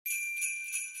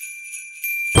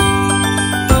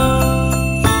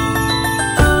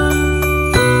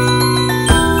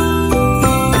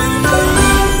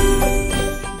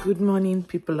morning,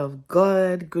 people of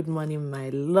God. Good morning, my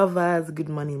lovers. Good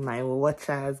morning, my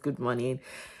watchers. Good morning,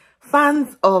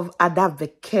 fans of Ada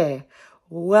Beke.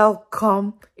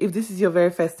 Welcome. If this is your very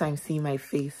first time seeing my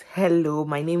face, hello,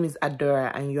 my name is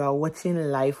Adora and you are watching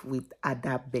Life with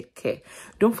Ada Beke.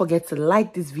 Don't forget to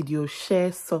like this video,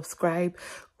 share, subscribe,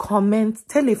 comment,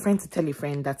 tell a friend to tell a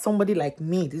friend that somebody like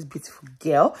me, this beautiful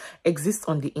girl, exists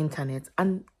on the internet,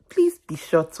 and please be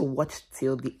sure to watch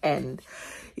till the end.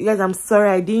 You guys, I'm sorry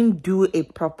I didn't do a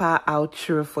proper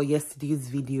outro for yesterday's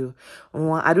video.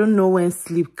 I don't know when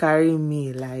sleep carried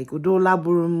me, like Udola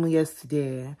Burum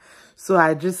yesterday. So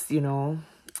I just,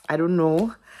 I don't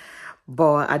know.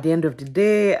 But at the end of the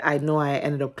day, I know I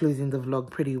ended up closing the vlog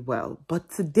pretty well. But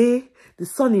today, the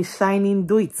sun is shining,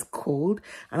 though it's cold.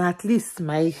 And at least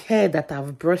my hair that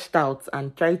I've brushed out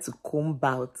and tried to comb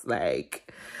out,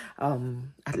 like,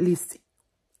 at least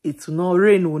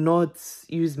rain will not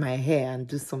use my hair and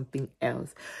do something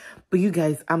else. But you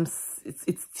guys,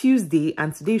 it's Tuesday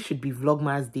and today should be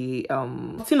Vlogmas day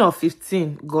 14 or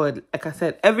 15. God, like I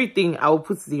said, everything I'll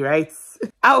put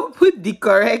the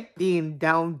correct thing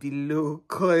down below,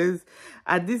 because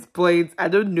at this point I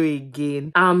don't know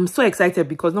again. I'm so excited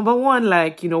because number one,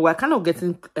 like, we're kind of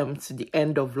getting to the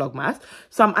end of Vlogmas,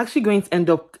 so I'm actually going to end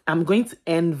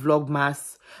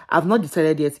Vlogmas. I've not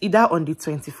decided yet, either on the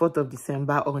 24th of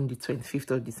December or on the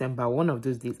 25th of December, one of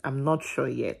those days. I'm not sure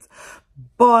yet,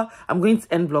 but I'm going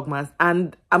to end Vlogmas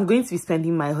and I'm going to be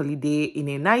spending my holiday in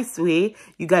a nice way.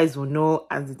 You guys will know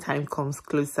as the time comes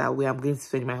closer where I'm going to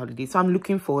spend my holiday, so I'm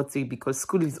looking forward to it because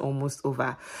school is almost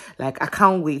over. Like, I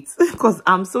can't wait because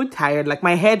I'm so tired. Like,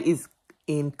 my head is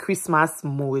in Christmas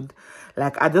mode.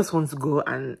 Like, I just want to go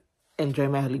and enjoy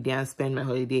my holiday and spend my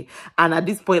holiday. And at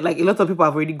this point, like, a lot of people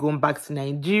have already gone back to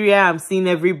Nigeria. I'm seeing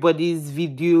everybody's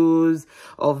videos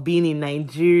of being in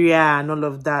Nigeria and all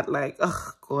of that. Like,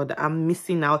 oh God, I'm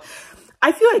missing out.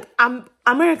 I feel like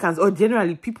Americans, or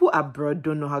generally people abroad,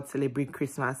 don't know how to celebrate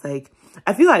Christmas. Like,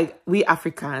 I feel like we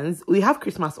Africans, we have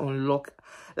Christmas on lock.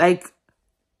 Like,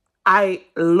 I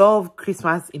love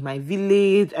Christmas in my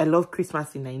village. I love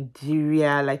Christmas in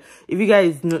Nigeria. Like, if you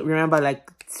guys remember,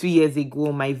 like 2 years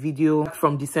ago, my video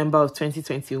from December of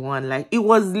 2021, like, it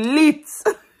was lit.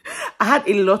 I had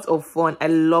a lot of fun. I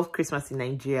love Christmas in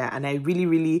Nigeria and I really,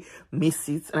 really miss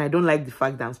it. And I don't like the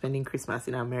fact that I'm spending Christmas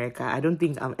in America. I don't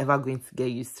think I'm ever going to get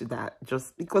used to that,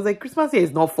 just because, like, Christmas here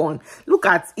is not fun. Look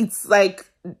at, it's like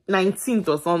 19th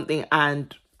or something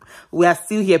and we are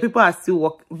still here. People are still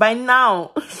working. By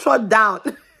now, shut down.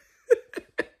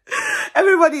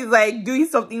 Everybody's like doing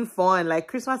something fun. Like,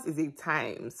 Christmas is a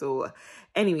time. So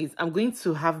anyways, I'm going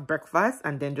to have breakfast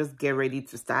and then just get ready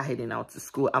to start heading out to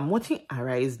school. I'm watching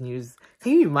Arise News.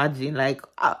 Can you imagine? Like,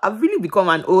 I've really become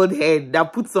an old head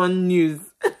that puts on news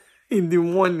in the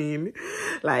morning.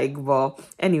 Like, well,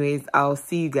 anyways, I'll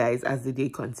see you guys as the day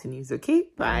continues. Okay,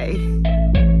 bye.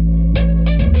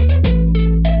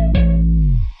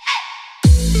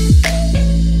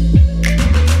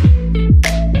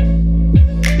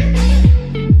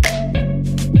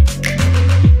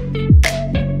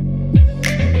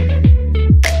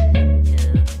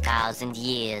 2,000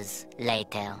 years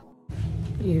later.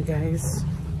 You guys,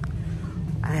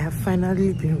 I have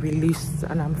finally been released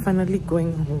and I'm finally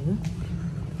going home.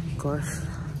 Gosh,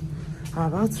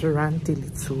 I'm about to rant a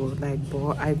little, like,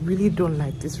 but I really don't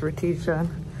like this rotation.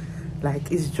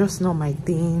 Like, it's just not my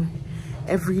thing.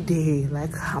 Every day,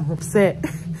 like, I'm upset.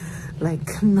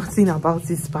 Like, nothing about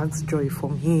it sparks joy for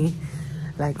me.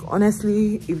 Like,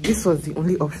 honestly, if this was the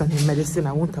only option in medicine,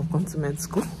 I wouldn't have gone to med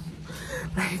school.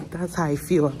 Like, that's how I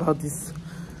feel about this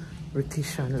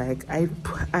rotation. Like,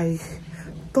 I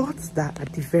thought that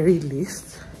at the very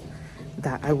least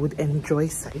that I would enjoy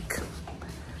Psych,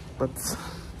 but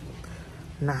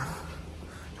now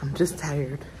I'm just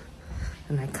tired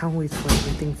and I can't wait for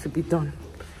everything to be done.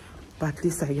 But at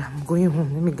least I am going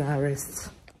home. Let me go and rest.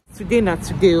 Today, not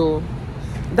today. Oh,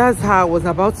 that's how I was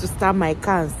about to start my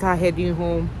car and start heading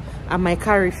home, and my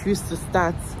car refused to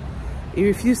start. It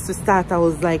refused to start. I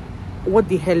was like, what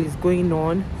the hell is going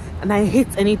on? And I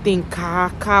hate anything car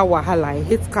wahala. I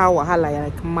hate car wahala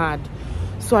like mad.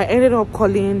 So I ended up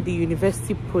calling the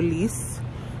university police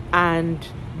and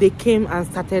they came and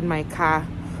started my car.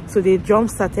 So they jump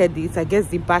started it. I guess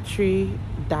the battery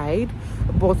died,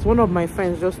 but one of my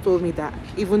friends just told me that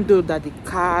even though that the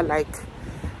car, like,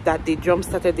 that they jump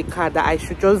started the car, that I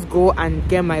should just go and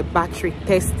get my battery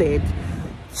tested,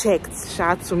 checked,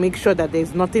 to make sure that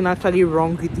there's nothing actually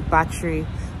wrong with the battery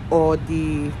or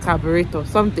the carburetor or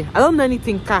something. I don't know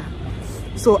anything car,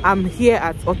 so I'm here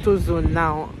at AutoZone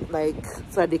now, like,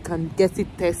 so they can get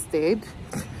it tested.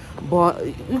 But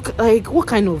look, like, what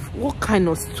kind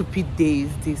of stupid day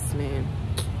is this, man?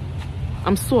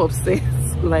 I'm so upset.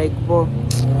 Like, but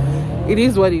it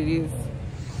is what it is.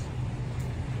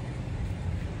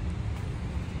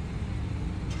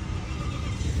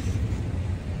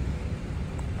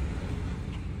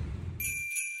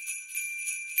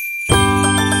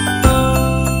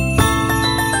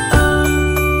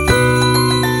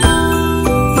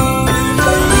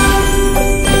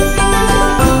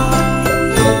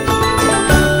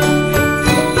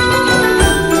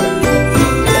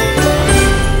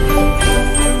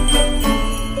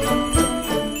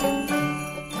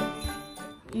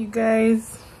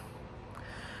 Guys,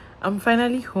 I'm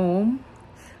finally home.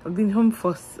 I've been home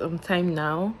for some time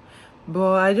now,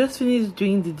 but I just finished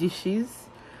doing the dishes.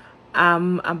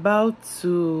 I'm about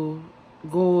to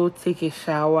go take a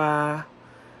shower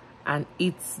and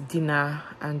eat dinner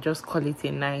and just call it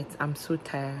a night. I'm so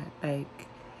tired. Like,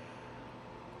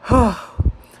 oh,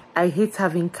 I hate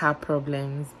having car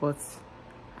problems, but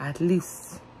at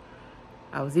least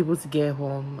I was able to get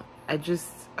home. I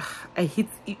hate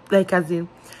it, like, as in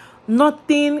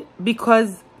nothing,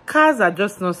 because cars are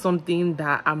just not something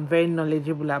that I'm very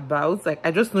knowledgeable about. Like,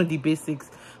 I just know the basics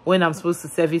when I'm supposed to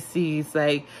service it,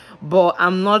 like, but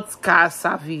I'm not car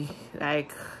savvy.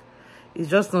 Like, it's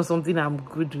just not something I'm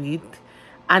good with.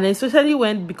 And especially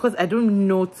because I don't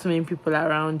know too many people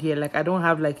around here. Like, I don't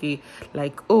have like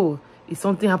oh, if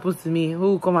something happens to me,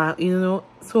 who come out, you know?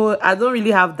 So I don't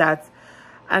really have that.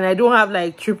 And I don't have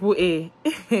like AAA.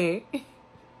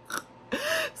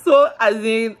 So as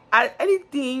in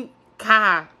anything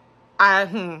car,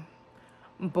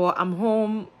 but I'm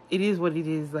home. It is what it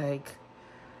is. Like,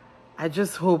 I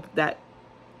just hope that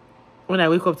when I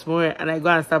wake up tomorrow and I go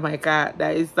and start my car,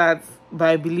 that it starts. But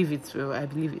I believe it will. I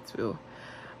believe it will.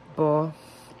 But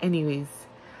anyways,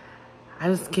 I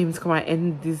just came to come and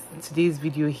end today's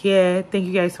video here. Thank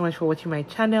you guys so much for watching my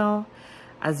channel.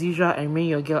 As usual, I remain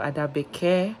your girl Ada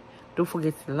Beke. Don't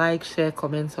forget to like, share,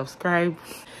 comment, subscribe.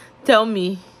 Tell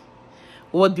me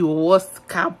what the worst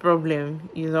car problem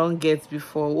you don't get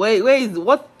before. Where is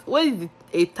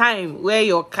a time where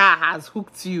your car has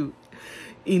hooked you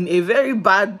in a very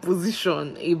bad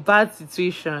position, a bad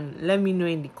situation? Let me know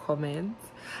in the comments,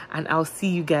 and I'll see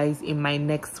you guys in my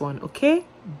next one. Okay,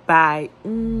 bye.